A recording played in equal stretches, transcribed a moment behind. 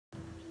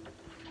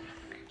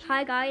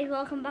Hi guys,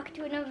 welcome back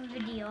to another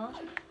video.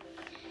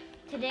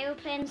 Today we're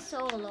playing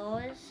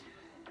solos.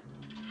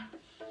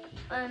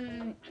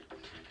 And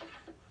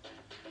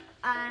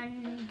I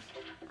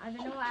don't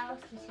know what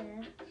else to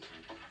say.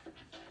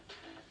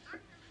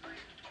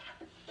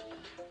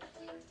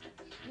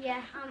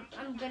 Yeah,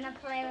 I'm gonna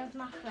play with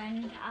my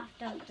friend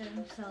after I've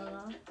done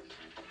solo.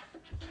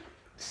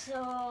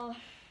 So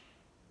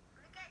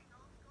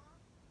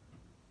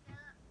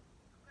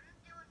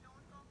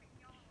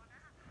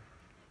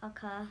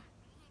okay.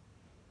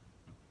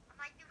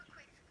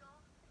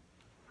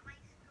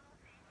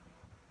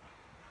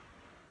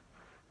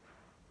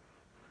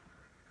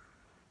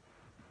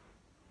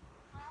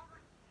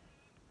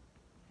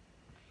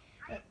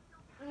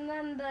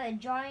 Remember,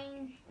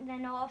 join the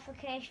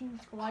notification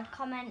squad,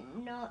 comment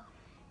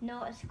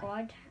note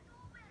squad,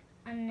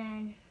 and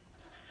then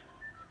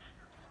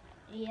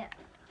yeah.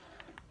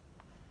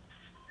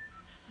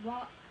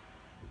 What?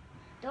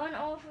 Don't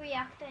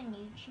overreact on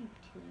YouTube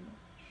too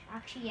much.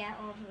 Actually, yeah,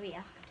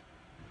 overreact.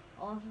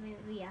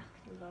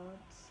 Overreact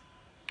loads.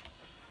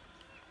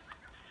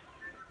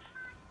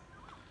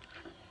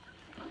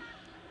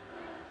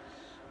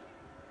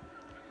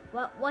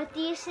 What do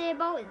you say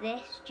about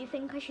this? Do you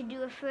think I should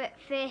do a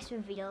face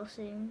reveal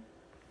soon?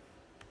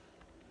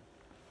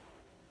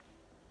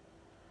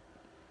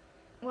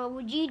 Well,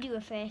 would you do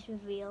a face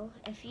reveal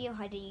if you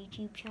had a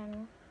YouTube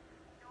channel?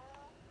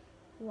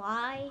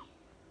 Why?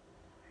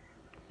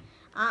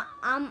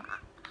 I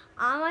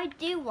might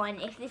do one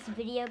if this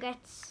video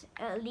gets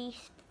at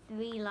least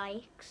 3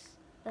 likes,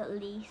 at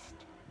least.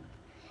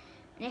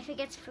 And if it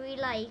gets 3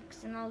 likes,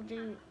 then I'll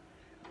do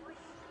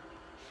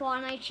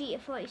Fortnite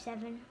Cheater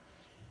 47.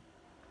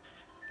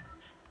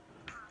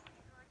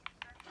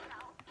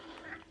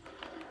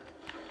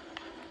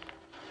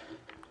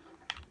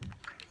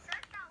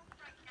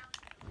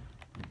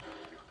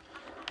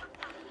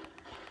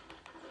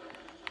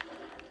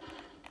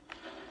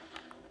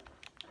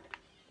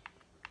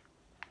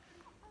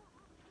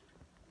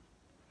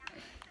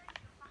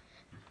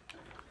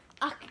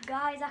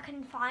 Guys, I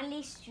can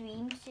finally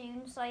stream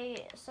soon,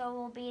 so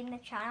we'll be in the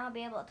channel. I'll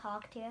be able to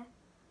talk to you.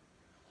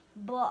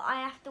 But I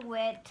have to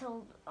wait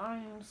till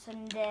on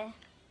Sunday,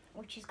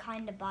 which is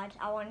kind of bad.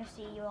 I want to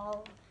see you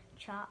all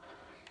chat.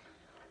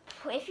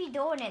 But if you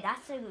donate,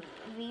 that's a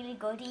really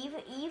good.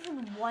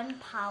 Even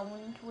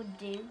 £1 would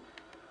do,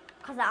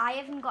 because I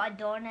haven't got a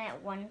donate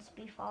once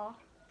before.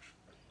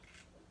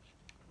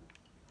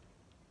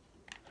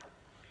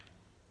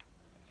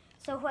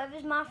 So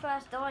whoever's my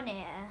first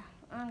donator,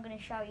 I'm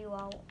gonna shout you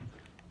out.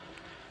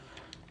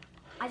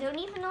 I don't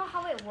even know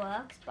how it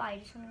works, but I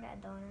just want to get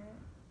a donut.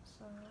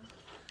 So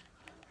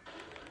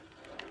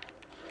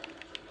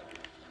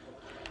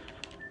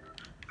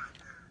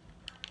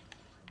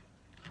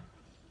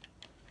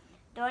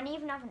don't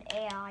even have an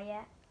AR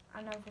yet,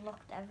 and I've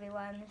looked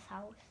everywhere in this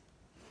house.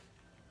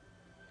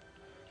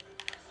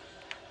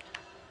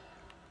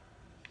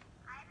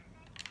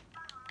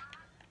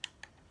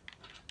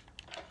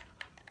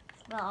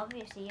 Well,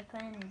 obviously you're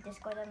playing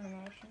Disco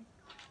Domination.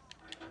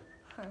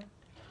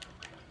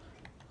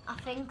 I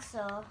think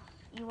so.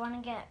 You want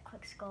to get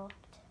quick scoped,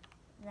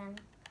 then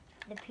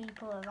the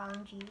people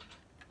around you.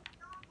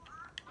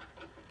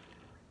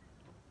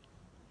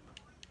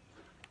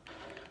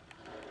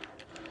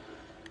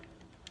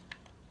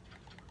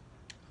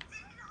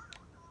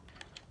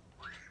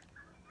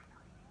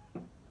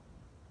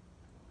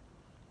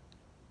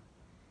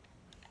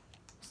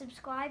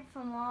 Subscribe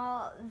for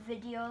more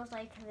videos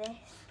like this.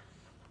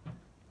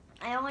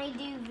 I only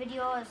do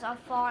videos of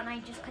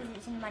Fortnite just because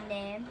it's in my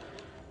name.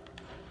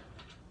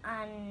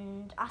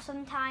 And I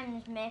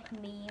sometimes make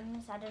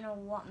memes. I don't know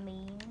what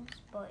memes,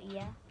 but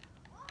yeah.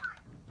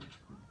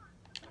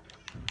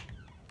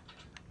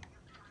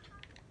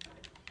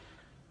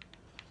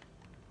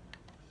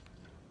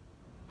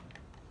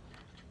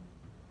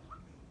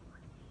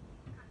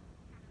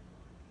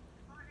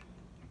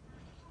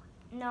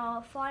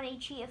 No, Fortnite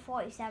Cheater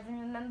 47.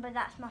 Remember,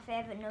 that's my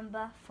favourite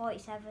number,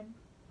 47.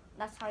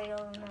 That's how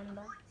you'll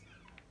remember.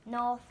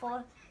 No,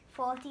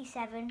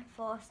 47,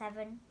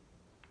 47.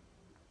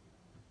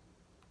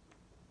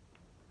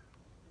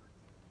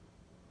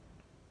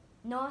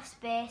 No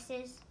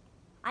spaces.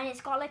 And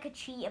it's got like a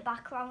cheetah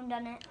background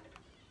on it.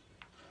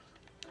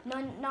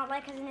 No, not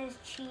like as in his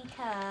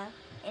cheetah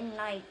in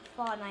like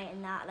Fortnite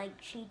and that, like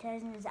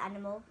cheetahs and his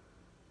animal.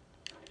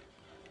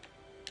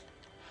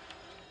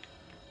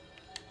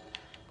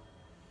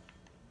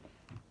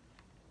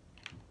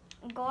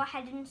 Go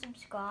ahead and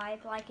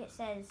subscribe like it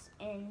says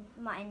in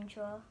my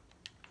intro.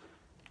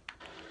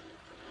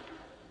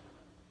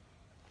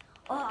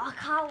 Oh, I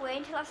can't wait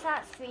until I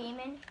start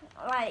streaming.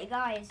 Right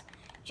guys,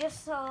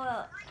 just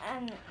so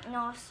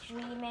no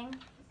streaming.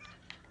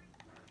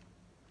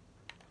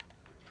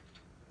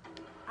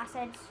 I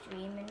said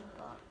streaming,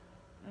 but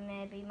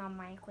maybe my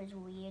mic was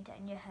weird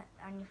and you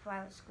thought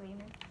I was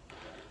screaming.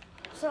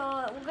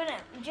 So we're gonna,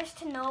 just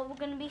to know, we're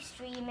gonna be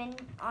streaming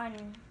on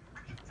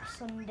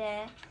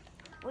Sunday.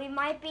 We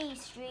might be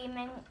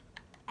streaming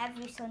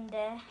every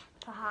Sunday,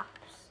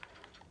 perhaps.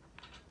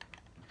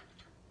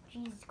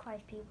 Jesus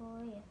Christ, people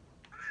are here.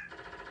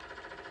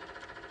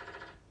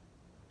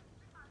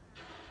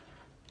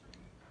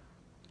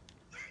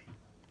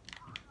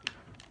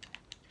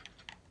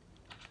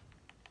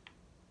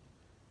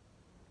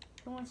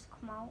 Who wants to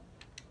come out?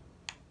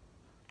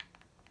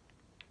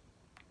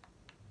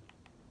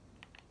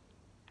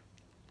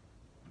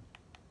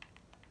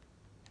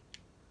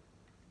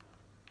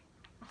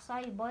 I saw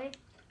you, boy.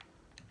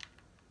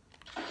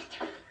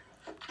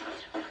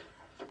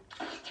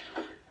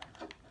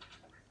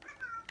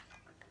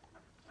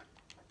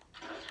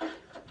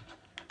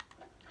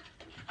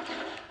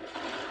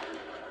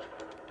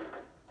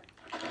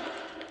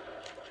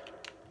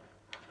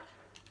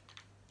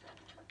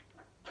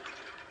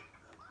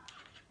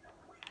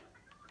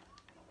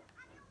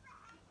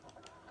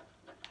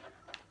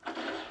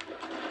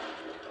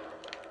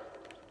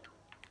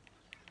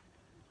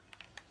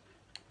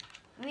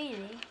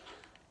 Really?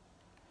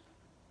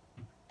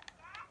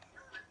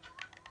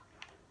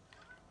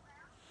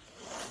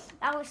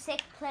 That was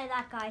sick play,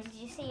 that guys. Did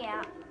you see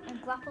it?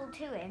 And grappled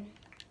to him.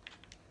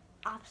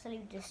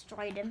 Absolutely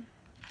destroyed him.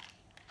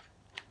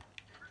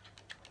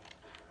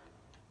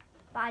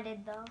 But I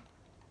did though.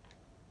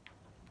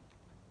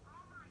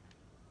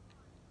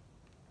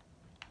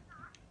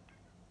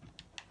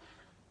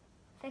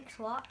 Fix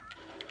what?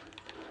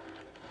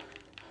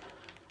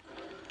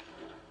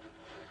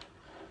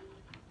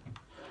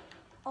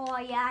 Oh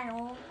yeah, I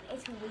know.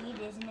 It's weird,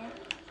 isn't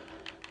it?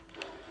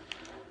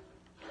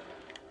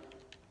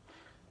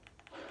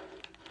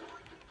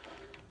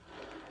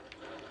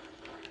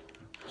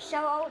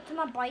 Shout out to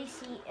my boy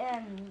C.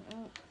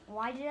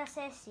 Why did I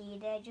say C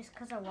there? Just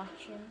because I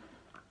watch him.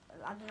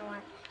 I don't know why.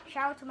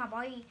 Shout out to my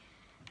boy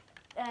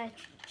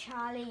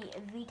Charlie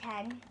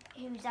V10,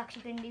 who's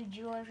actually going to do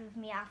duos with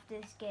me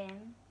after this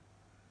game.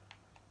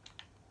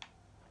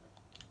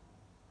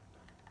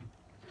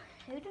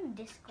 Who done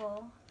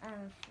Disco?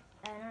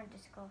 Not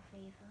Disco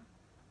Fever.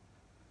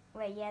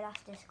 Wait, yeah,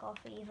 that's Disco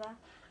Fever.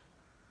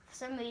 For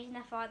some reason,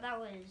 I thought that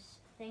was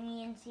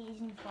Thingy in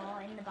Season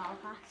 4 in the Battle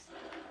Pass.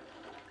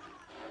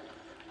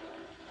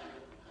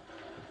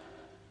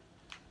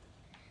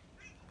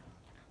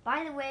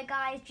 By the way,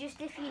 guys,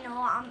 just if you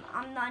know,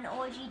 I'm not an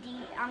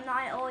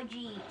OG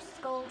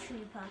Skull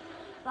Trooper,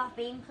 but I've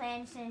been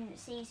playing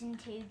since Season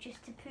 2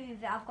 just to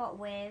prove that I've got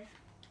Wave.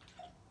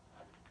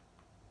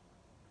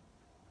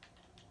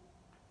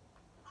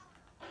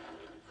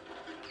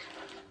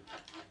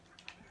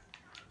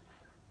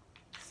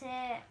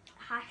 Say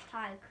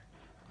hashtag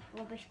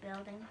rubbish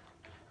building.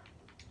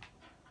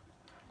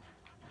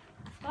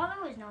 I thought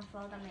there was no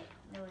fall damage.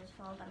 There was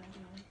fall damage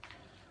in it.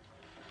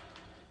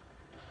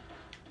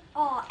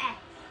 Oh, F.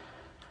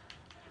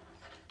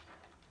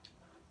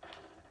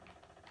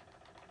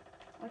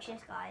 Watch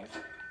this, guys.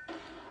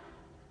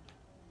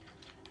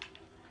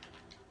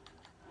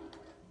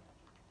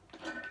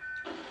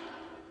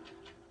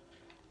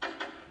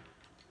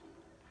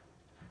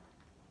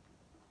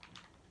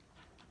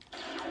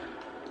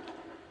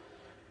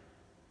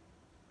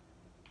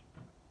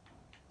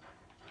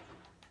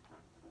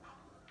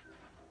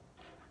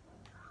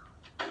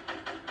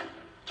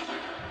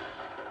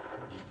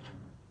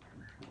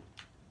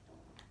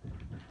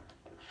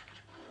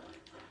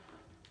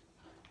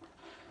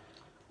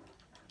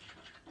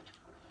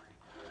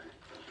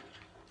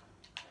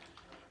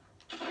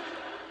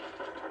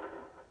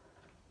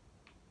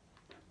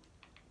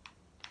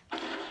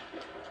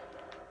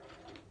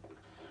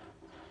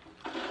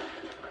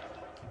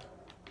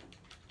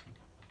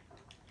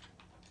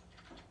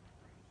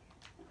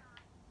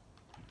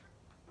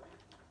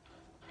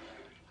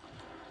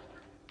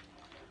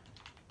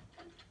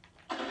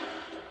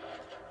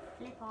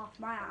 Flip off,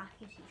 my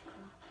accuracy's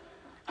crap.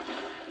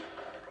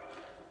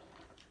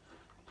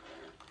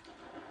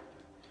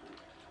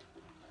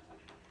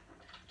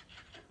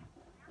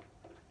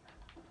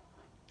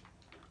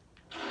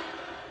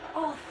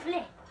 Oh,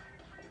 flip!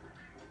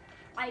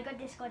 I got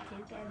this guy too,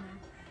 get in there.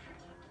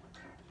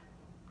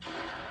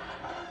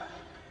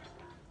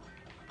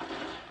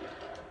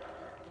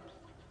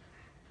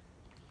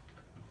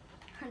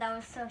 That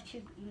was such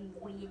a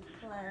weird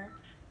play.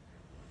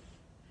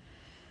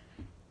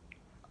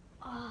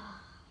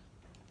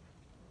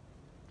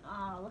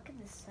 Oh, look at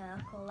this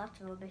circle.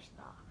 That's rubbish,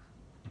 that.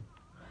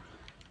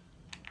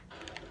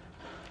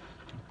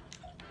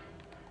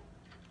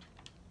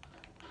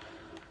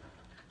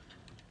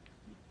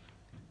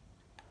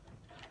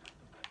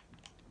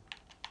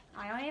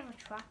 I only have a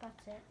trap,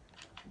 that's it.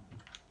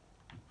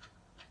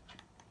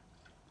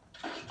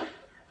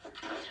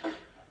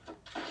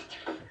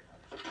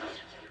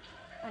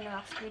 I know,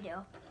 I screwed it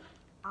up.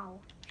 Ouch.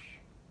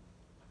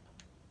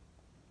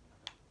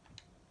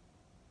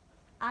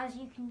 As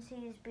you can see,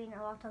 there's been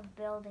a lot of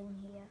building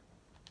here.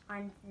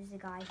 And there's a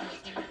guy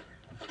here too.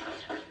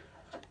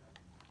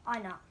 I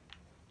know.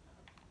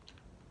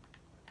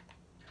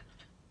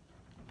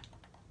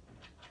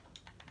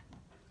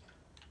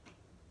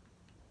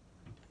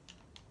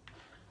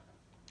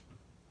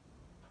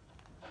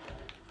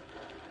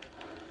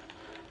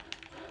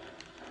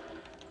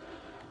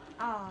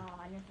 Oh,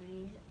 I never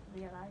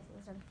realised it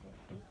was on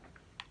 50.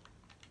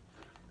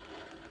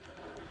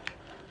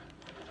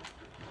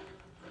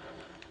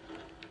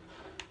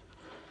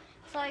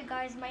 Sorry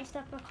guys, might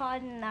stop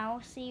recording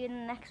now. See you in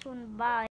the next one. Bye.